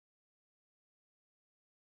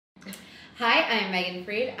Hi, I'm Meghan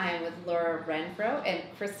Freed. I'm with Laura Renfro and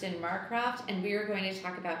Kristen Marcroft, and we are going to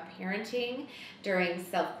talk about parenting during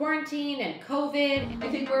self-quarantine and COVID. I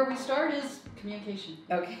think where we start is communication.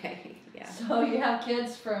 Okay, yeah. So you have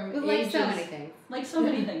kids from ages... Like so many things. Like so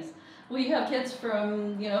many things. Well, you have kids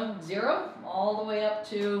from, 0 all the way up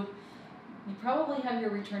to... You probably have your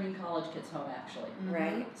returning college kids home, actually.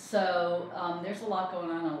 Right. So there's a lot going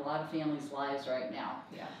on in a lot of families' lives right now.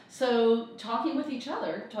 Yeah. So talking with each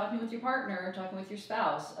other, talking with your partner, talking with your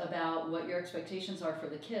spouse about what your expectations are for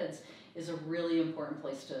the kids is a really important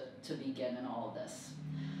place to begin in all of this.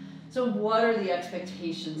 So what are the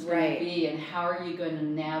expectations going to be, and how are you going to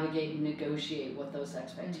navigate and negotiate what those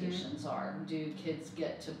expectations are? Do kids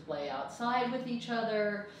get to play outside with each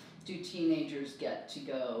other? Do teenagers get to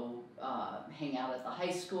go hang out at the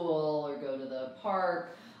high school or go to the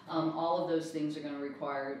park? All of those things are going to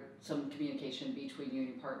require some communication between you and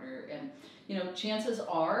your partner. And chances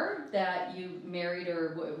are that you married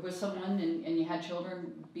or with someone and you had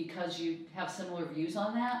children because you have similar views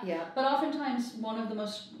on that. Yeah. But oftentimes one of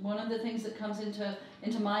the things that comes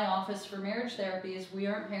into my office for marriage therapy is we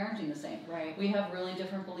aren't parenting the same. Right. We have really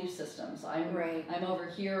different belief systems. I'm over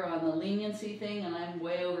here on the leniency thing, and I'm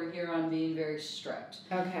way over here on being very strict.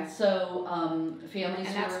 Okay. So families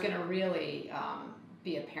and that's going to really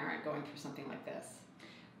be apparent going through something like this.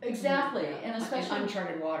 Exactly, and especially in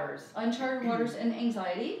uncharted waters. Uncharted waters and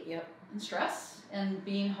anxiety. Yep. And stress and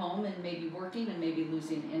being home and maybe working and maybe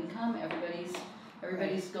losing income.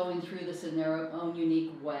 Everybody's going through this in their own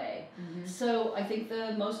unique way. So I think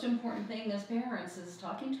the most important thing as parents is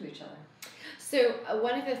talking to each other. So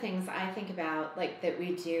one of the things I think about, that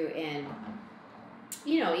we do in,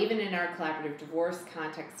 even in our collaborative divorce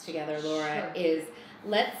context together, Laura, is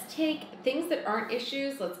let's take things that aren't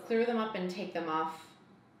issues, let's clear them up and take them off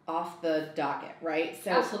the docket, right?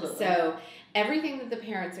 So, absolutely. So everything that the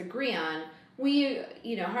parents agree on,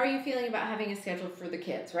 how are you feeling about having a schedule for the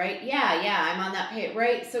kids, right? Yeah, I'm on that page,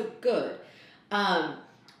 right? So good.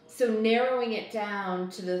 So narrowing it down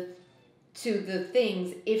to the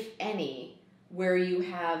things, if any, where you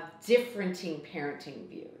have differing parenting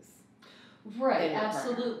views. Right,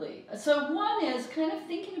 absolutely. So one is kind of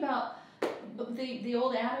thinking about the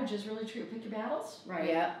old adage is really true. Pick your battles. Right.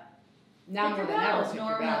 Yeah. Now more than ever, pick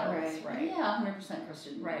your battles. Right. Yeah, 100%,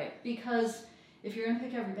 Kristen. Right. Because if you're going to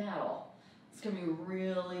pick every battle, it's going to be a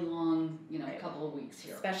really long, couple of weeks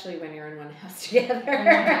here. Especially when you're in one house together.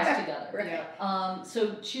 Right.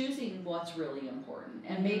 So choosing what's really important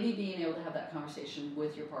and maybe being able to have that conversation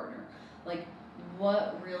with your partner. Like,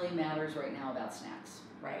 what really matters right now about snacks?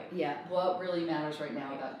 Right. Yeah. What really matters right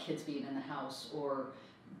now about kids being in the house or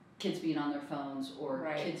kids being on their phones or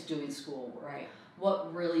kids doing schoolwork? Right.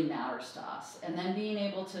 What really matters to us, and then being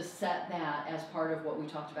able to set that as part of what we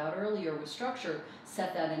talked about earlier with structure,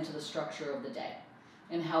 set that into the structure of the day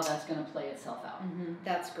and how that's going to play itself out.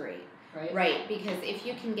 That's great. Right, because if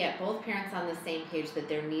you can get both parents on the same page that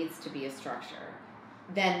there needs to be a structure,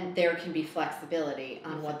 then there can be flexibility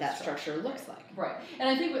on what that structure looks like. Right, and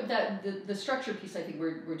I think with that the structure piece, I think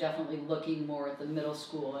we're definitely looking more at the middle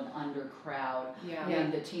school and under crowd.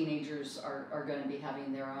 And the teenagers are going to be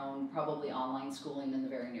having their own probably online schooling in the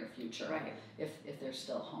very near future. Right. If they're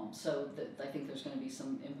still home, so I think there's going to be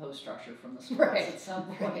some imposed structure from the schools at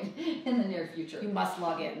some point in the near future. You must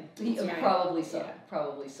log in. Probably so. Yeah.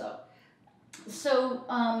 Probably so.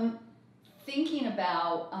 So thinking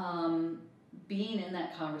about being in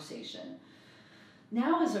that conversation.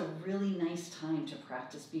 Now is a really nice time to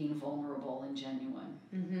practice being vulnerable and genuine.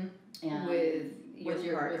 And with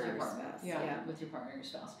your partner, spouse. With your partner, your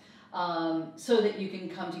spouse. So that you can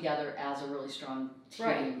come together as a really strong team.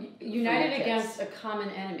 Right. United against a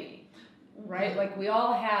common enemy. Right? Like we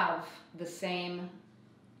all have the same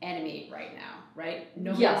enemy right now, right?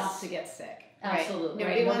 Nobody wants to get sick. Absolutely.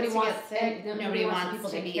 Right? Nobody wants to get sick. Nobody wants people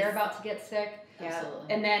they care about to get sick.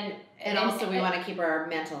 Absolutely. And also we want to keep our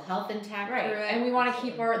mental health intact. Right. And we want to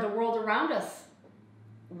keep the world around us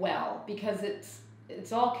well, because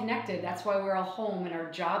it's all connected. That's why we're all home and our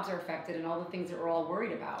jobs are affected and all the things that we're all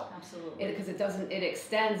worried about. Absolutely. Because it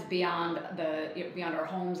extends beyond our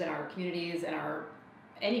homes and our communities and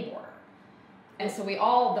any border. And so the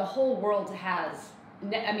whole world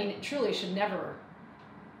it truly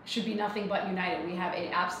should be nothing but united. We have an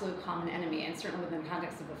absolute common enemy, and certainly within the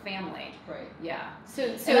context of a family. Right. Yeah. So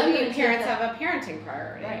you parents have a parenting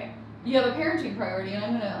priority. Right. You have a parenting priority, and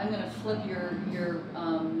I'm gonna flip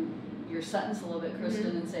your sentence a little bit,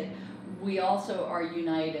 Kristen, and say we also are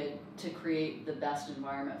united to create the best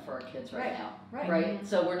environment for our kids right now. Right.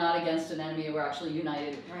 So we're not against an enemy. We're actually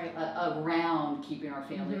united around keeping our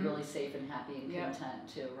family really safe and happy and content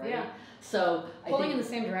too. Right. Yeah. So pulling in the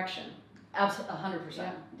same direction. Absolutely,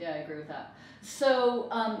 100%. Yeah, I agree with that. So,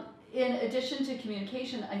 in addition to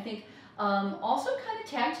communication, I think also kind of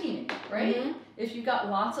tag teaming, right? Mm-hmm. If you've got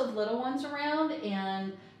lots of little ones around,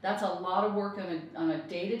 and that's a lot of work on a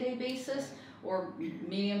day-to-day basis, or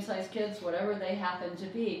medium-sized kids, whatever they happen to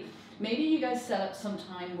be, maybe you guys set up some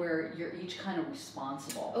time where you're each kind of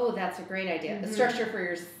responsible. Oh, that's a great idea. Mm-hmm. A structure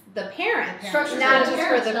for the parents, Structure not for the just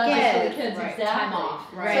parents, for the not kids. just for the kids, Right. exactly. Time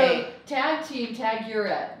off, right. So tag team, tag you're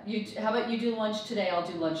at. How about you do lunch today? I'll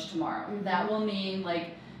do lunch tomorrow. Mm-hmm. That will mean like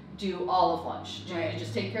do all of lunch. Right.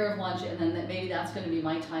 Just take care of lunch, and then maybe that's going to be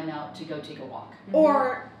my time out to go take a walk.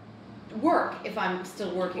 Or work if I'm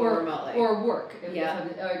still working remotely. Or work. Yeah.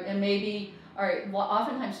 And maybe, all right, well,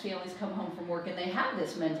 oftentimes families come home from work and they have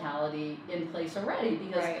this mentality in place already,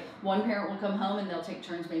 because Right. one parent will come home and they'll take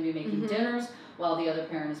turns maybe making dinners, while the other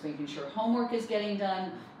parent is making sure homework is getting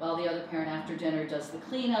done, while the other parent after dinner does the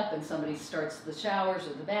cleanup and somebody starts the showers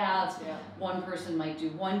or the baths. Yeah. One person might do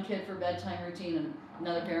one kid for bedtime routine and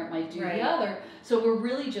another parent might do Right. the other. So we're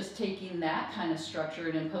really just taking that kind of structure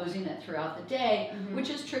and imposing it throughout the day, which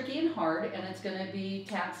is tricky and hard, and it's going to be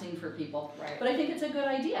taxing for people. Right. But I think it's a good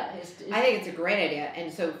idea. I think it's a great idea.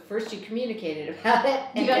 And so first you communicated about it,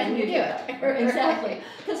 and then you do it. Exactly.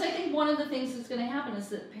 Because I think one of the things that's going to happen is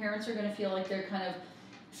that parents are going to feel like they're kind of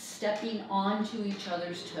stepping onto each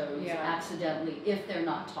other's toes accidentally if they're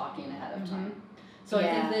not talking ahead of time. So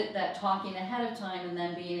I think that talking ahead of time and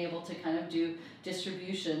then being able to kind of do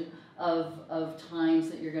distribution of times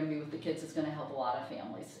that you're going to be with the kids is going to help a lot of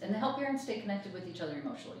families and help parents stay connected with each other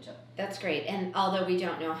emotionally too. That's great. And although we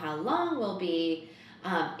don't know how long we'll be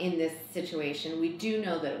in this situation, we do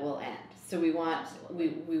know that it will end. So we want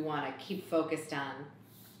we want to keep focused on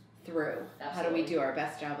through. Absolutely. How do we do our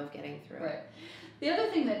best job of getting through? Right. The other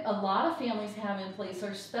thing that a lot of families have in place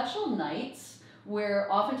are special nights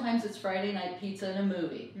where oftentimes it's Friday night pizza and a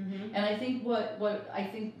movie. And I think what I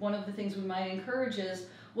think one of the things we might encourage is,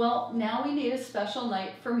 well, now we need a special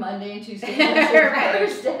night for Monday and Tuesday and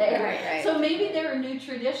Thursday. Right. So maybe there are new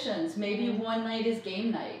traditions. Maybe one night is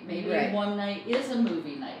game night. Maybe one night is a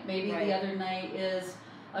movie night. Maybe the other night is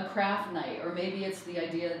a craft night. Or maybe it's the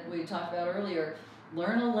idea that we talked about earlier,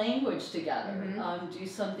 learn a language together. Do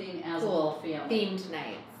something as a whole family. Themed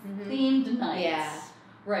nights. Themed nights. Yeah.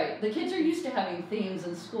 Right. The kids are used to having themes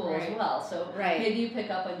in school as well. So maybe you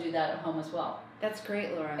pick up and do that at home as well. That's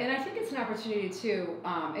great, Laura. And I think it's an opportunity too,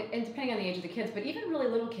 and depending on the age of the kids, but even really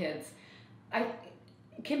little kids,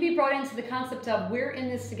 can be brought into the concept of we're in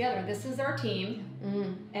this together. This is our team,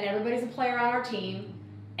 and everybody's a player on our team,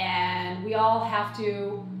 and we all have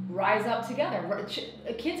to rise up together.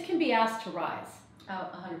 Kids can be asked to rise. Oh,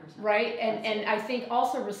 100%. Right? And I think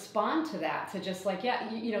also respond to that, to just like,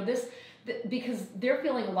 because they're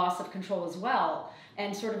feeling a loss of control as well,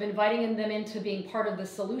 and sort of inviting them into being part of the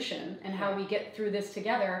solution and how we get through this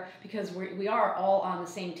together, because we are all on the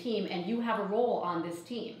same team and you have a role on this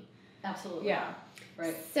team. Absolutely. Yeah.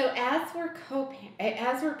 Right. So as we're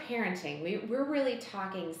parenting, we're really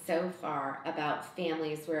talking so far about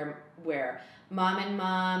families where mom and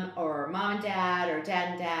mom, or mom and dad, or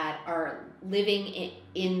dad and dad are living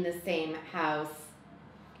in the same house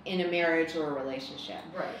in a marriage or a relationship.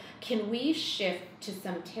 Right. Can we shift to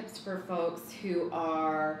some tips for folks who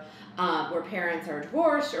are where parents are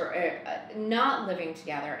divorced or not living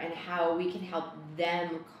together, and how we can help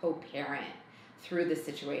them co-parent through the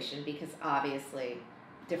situation, because obviously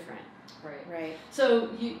different. Right. So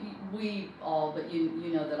we all, but you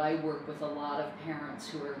know that I work with a lot of parents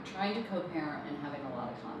who are trying to co-parent and having a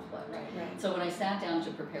lot of conflict. Right. So when I sat down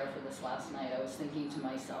to prepare for this last night, I was thinking to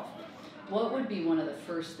myself, what would be one of the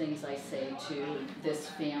first things I say to this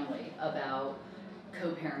family about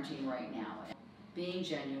co-parenting right now? Being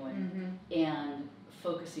genuine and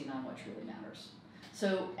focusing on what truly matters.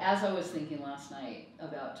 So as I was thinking last night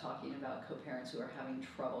about talking about co-parents who are having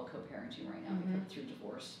trouble co-parenting right now through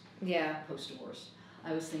divorce, post-divorce,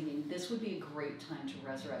 I was thinking this would be a great time to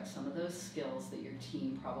resurrect some of those skills that your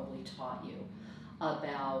team probably taught you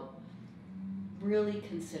about really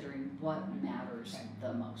considering what matters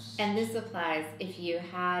the most. And this applies if you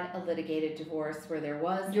had a litigated divorce where there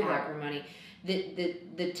was acrimony.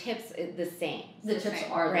 The tips are the same. The tips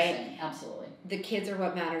are the same, absolutely. The kids are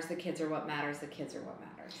what matters, the kids are what matters, the kids are what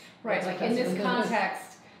matters. Right, like in this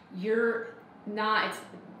context,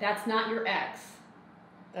 that's not your ex.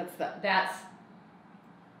 That's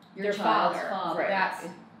your their child's father. father. That's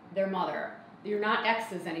their mother. you're not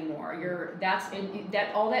exes anymore.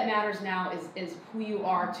 That all that matters now is who you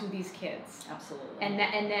are to these kids. Absolutely. And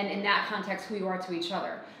then in that context, who you are to each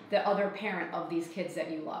other, the other parent of these kids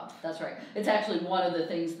that you love. That's right. It's actually one of the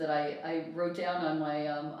things that I wrote down on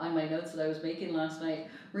my notes that I was making last night.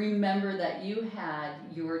 Remember that you had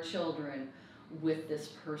your children with this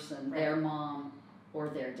person, their mom or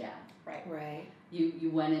their dad. Right. Right. You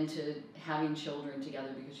went into having children together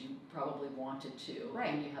because you probably wanted to.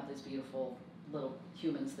 Right. And you have these beautiful little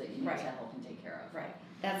humans that you need to help and take care of. Right.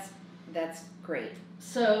 That's great.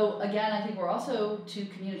 So again, I think we're also to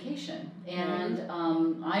communication, and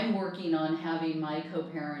I'm working on having my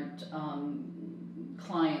co-parent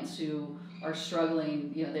clients who are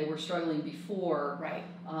struggling. They were struggling before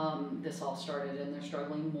this all started, and they're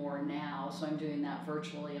struggling more now. So I'm doing that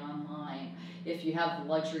virtually online. If you have the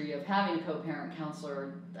luxury of having a co-parent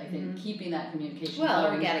counselor, I think keeping that communication. Well,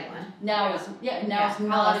 or getting one. Now is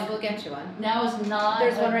not. We'll get you one. Now is not.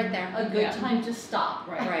 There's one right there. A good time to stop.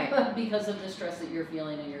 Right. Because of the stress that you're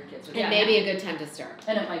feeling and your kids are. And maybe a good time to start.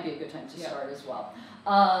 And it might be a good time to start as well.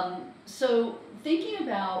 So thinking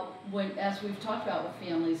about as we've talked about with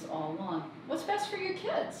families all along, what's best for your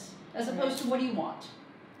kids as opposed to what do you want?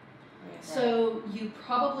 Right. So you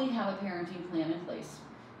probably have a parenting plan in place.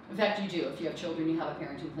 In fact, you do. If you have children, you have a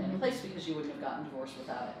parenting plan in place because you wouldn't have gotten divorced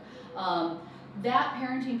without it. That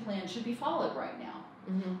parenting plan should be followed right now.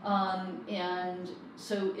 And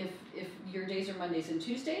so if your days are Mondays and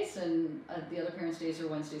Tuesdays and the other parents' days are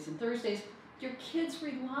Wednesdays and Thursdays, your kids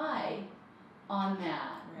rely on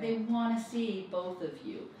that. Right. They want to see both of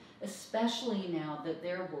you, especially now that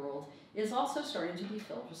their world is also starting to be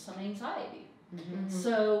filled with some anxiety.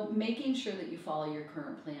 So making sure that you follow your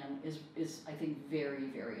current plan is I think very,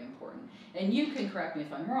 very important. And you can correct me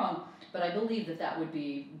if I'm wrong, but I believe that would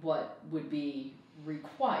be what would be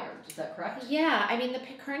required. Is that correct? Yeah, I mean the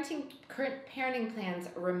current parenting plans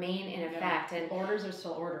remain in effect, and orders are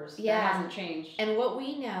still orders. Yeah, that hasn't changed. And what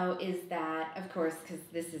we know is that, of course, because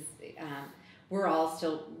this is we're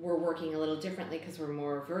working a little differently because we're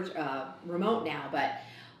more remote now, but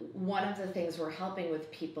one of the things we're helping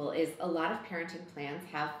with people is a lot of parenting plans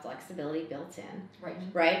have flexibility built in.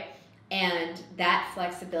 Right? And that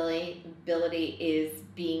flexibility is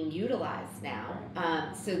being utilized now.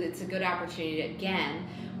 So it's a good opportunity to, again,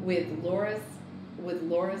 with Laura's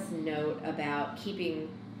note about keeping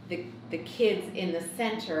the kids in the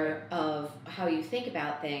center of how you think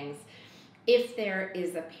about things. If there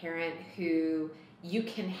is a parent who you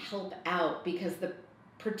can help out because the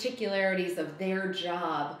particularities of their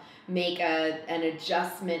job make an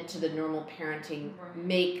adjustment to the normal parenting,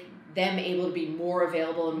 make them able to be more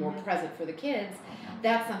available and more present for the kids,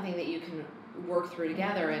 that's something that you can work through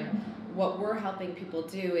together. And what we're helping people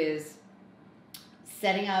do is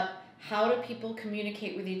setting up how do people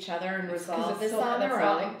communicate with each other and resolve this on their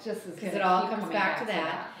own, because it all comes back to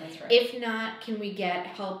that. That's right. If not, can we get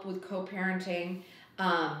help with co-parenting?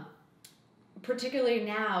 Particularly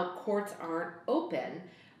now, courts aren't open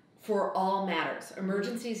for all matters.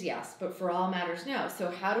 Emergencies, yes, but for all matters, no.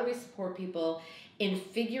 So how do we support people in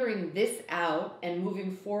figuring this out and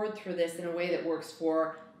moving forward through this in a way that works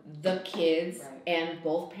for the kids and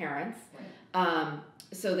both parents,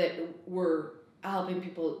 so that we're helping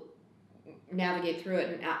people navigate through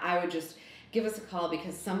it? And I would just give us a call,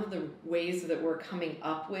 because some of the ways that we're coming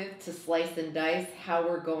up with to slice and dice how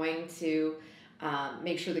we're going to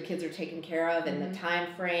make sure the kids are taken care of, and the time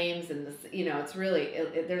frames, and it's really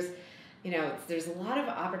there's a lot of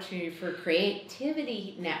opportunity for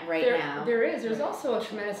creativity now. There's also a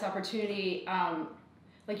tremendous opportunity,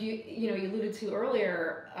 like you alluded to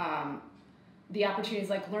earlier, the opportunities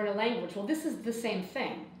like learn a language. Well, this is the same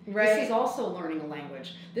thing. Right. This is also learning a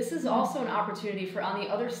language. This is also an opportunity for, on the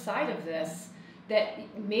other side of this, that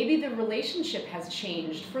maybe the relationship has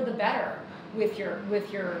changed for the better with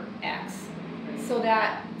your ex, so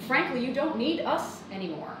that frankly you don't need us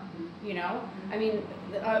anymore. I mean,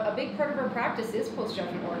 a big part of our practice is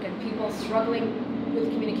post-judgment work, and people struggling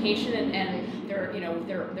with communication, and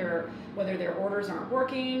they're whether their orders aren't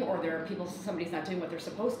working, or somebody's not doing what they're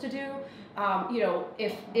supposed to do.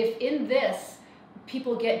 If in this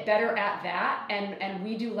people get better at that, and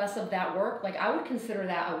we do less of that work, like, I would consider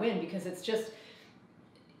that a win, because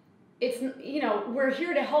we're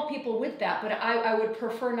here to help people with that, but I would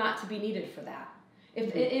prefer not to be needed for that.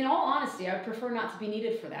 In all honesty, I would prefer not to be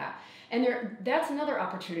needed for that. And that's another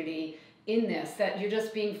opportunity in this, that you're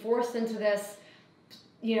just being forced into this.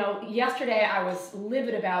 Yesterday I was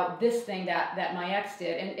livid about this thing that my ex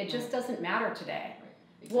did, and it just doesn't matter today.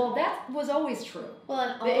 Exactly. Well, that was always true. Well,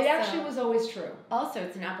 and also, it actually was always true. Also,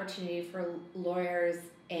 it's an opportunity for lawyers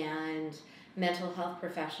and mental health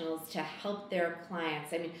professionals to help their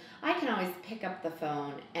clients. I mean, I can always pick up the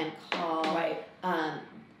phone and call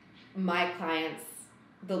my clients,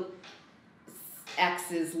 the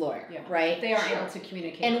ex's lawyer, right? They aren't able to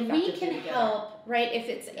communicate, and we can together. help, right? If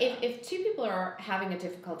it's if two people are having a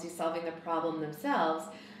difficulty solving the problem themselves,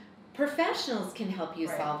 professionals can help you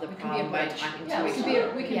solve the problem by talking to each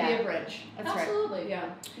other. We can be a bridge. That's Absolutely. right.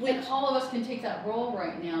 Yeah. And all of us can take that role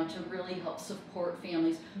right now to really help support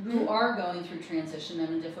families who are going through transition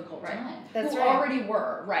and a difficult time. That's who right. already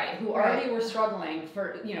were, who already were struggling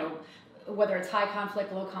for, whether it's high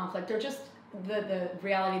conflict, low conflict, or just the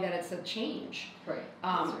reality that it's a change. Right.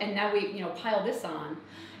 And now we, pile this on.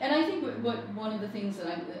 And I think what one of the things that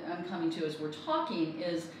I'm coming to as we're talking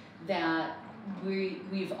is that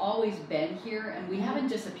we've always been here and we haven't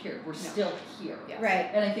disappeared. We're still here. Yes. Right.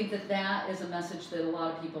 And I think that is a message that a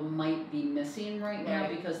lot of people might be missing right now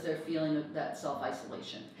because they're feeling that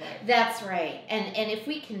self-isolation. Right. That's right. And if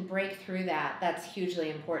we can break through that, that's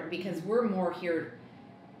hugely important because we're more here.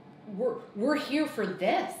 We're here for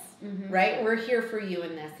this, right? We're here for you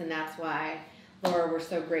in this, and that's why, Laura, we're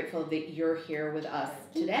so grateful that you're here with us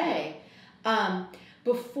today.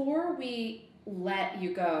 Before we let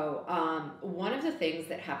you go, one of the things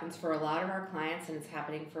that happens for a lot of our clients, and it's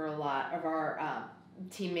happening for a lot of our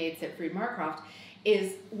teammates at Freed Marcroft,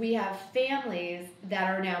 is we have families that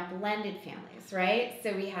are now blended families, right?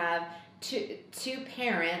 So we have two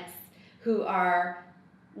parents who are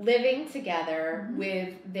living together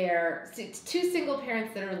with two single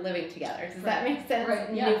parents that are living together. Does that make sense? Right.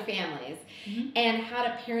 New families. And how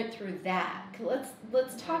to parent through that.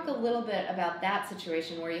 Let's talk a little bit about that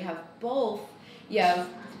situation where you have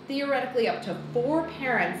theoretically up to 4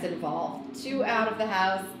 parents involved, 2 out of the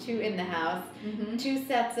house, 2 in the house, 2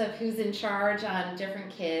 sets of who's in charge on different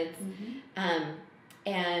kids,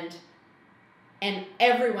 and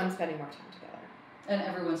everyone's spending more time together. And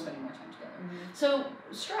everyone's spending more time together. So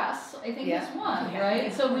stress, I think, is one, Yeah.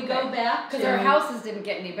 right? So we go back to... Because our houses didn't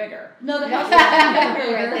get any bigger. No, the houses didn't get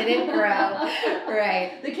bigger. Right, they didn't grow.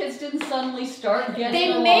 Right. The kids didn't suddenly start getting They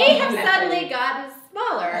along may have quickly. suddenly gotten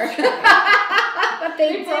smaller, but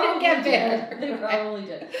they didn't probably get did. bigger. They probably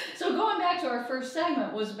did. So going back to our first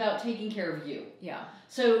segment was about taking care of you. Yeah.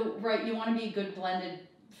 So, you want to be a good blended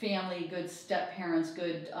family, good step parents,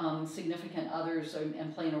 good significant others,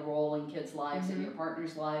 and playing a role in kids' lives and your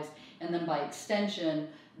partner's lives, and then by extension,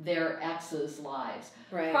 their ex's lives.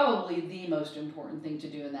 Right. Probably the most important thing to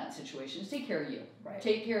do in that situation is take care of you. Right.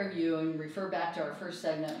 Take care of you, and refer back to our first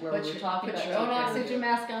segment where we were talking about put your own take care of you. oxygen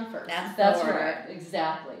mask on first. That's right.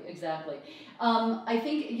 Exactly. I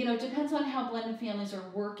think, it depends on how blended families are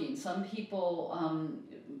working. Some people,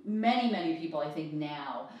 many people, I think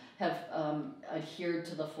now have adhered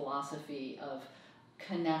to the philosophy of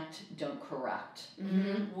connect, don't correct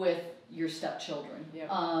with your stepchildren.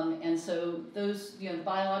 And so those, the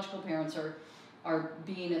biological parents are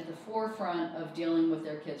being at the forefront of dealing with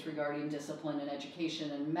their kids regarding discipline and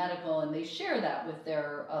education and medical, and they share that with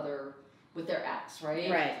their ex,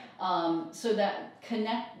 right? Right. So that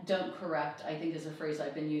connect, don't correct, I think is a phrase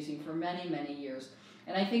I've been using for many years.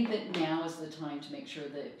 And I think that now is the time to make sure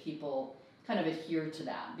that people kind of adhere to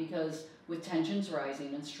that, because with tensions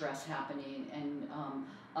rising and stress happening and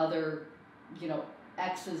other,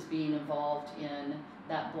 exes being involved in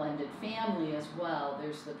that blended family as well,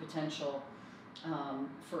 there's the potential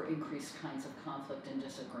for increased kinds of conflict and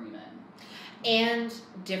disagreement. And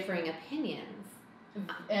differing opinions.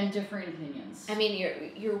 I mean,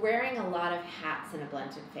 you're wearing a lot of hats in a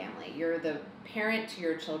blended family. You're the parent to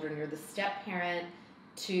your children. You're the step parent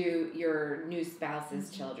to your new spouse's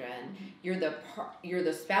children. You're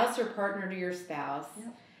the spouse or partner to your spouse.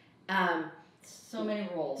 So many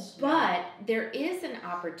roles. But there is an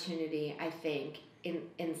opportunity, I think,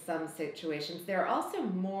 in some situations. There are also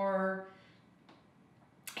more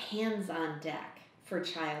hands on deck for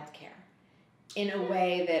childcare in a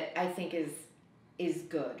way that I think is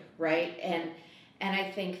good, right? And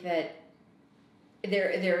I think that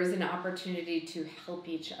there is an opportunity to help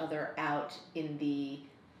each other out in the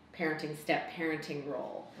step parenting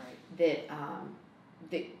role, right?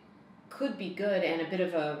 That could be good and a bit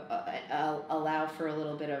of allow for a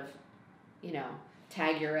little bit of,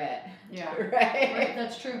 tag your it. Yeah. Right.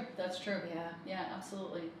 That's true. Yeah,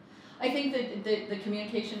 absolutely. I think that the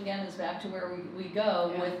communication, again, is back to where we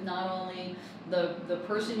go with not only the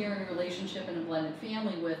person you're in a relationship in a blended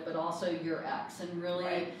family with, but also your ex, and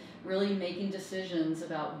really making decisions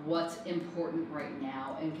about what's important right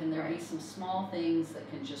now, and can there be some small things that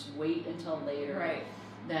can just wait until later,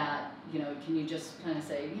 that, can you just kind of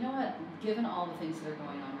say, you know what, given all the things that are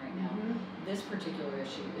going on right now, this particular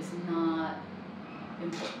issue is not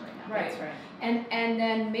important right now. Right. That's right. And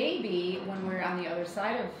then maybe when we're on the other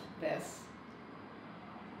side of this,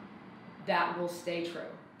 that will stay true.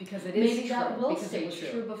 Because it is Maybe true. that will because stay it was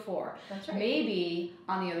true before. That's right. Maybe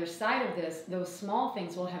on the other side of this, those small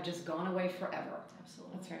things will have just gone away forever.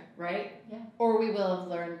 Absolutely. That's right. Right? Yeah. Or we will have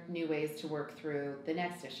learned new ways to work through the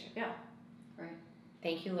next issue. Yeah. Right.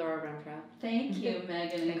 Thank you, Laura Renfro. Thank you,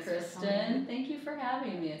 Megan and Thanks for Kristen. coming. Thank you for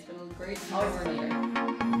having me. It's been great Always a seeing you.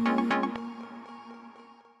 pleasure.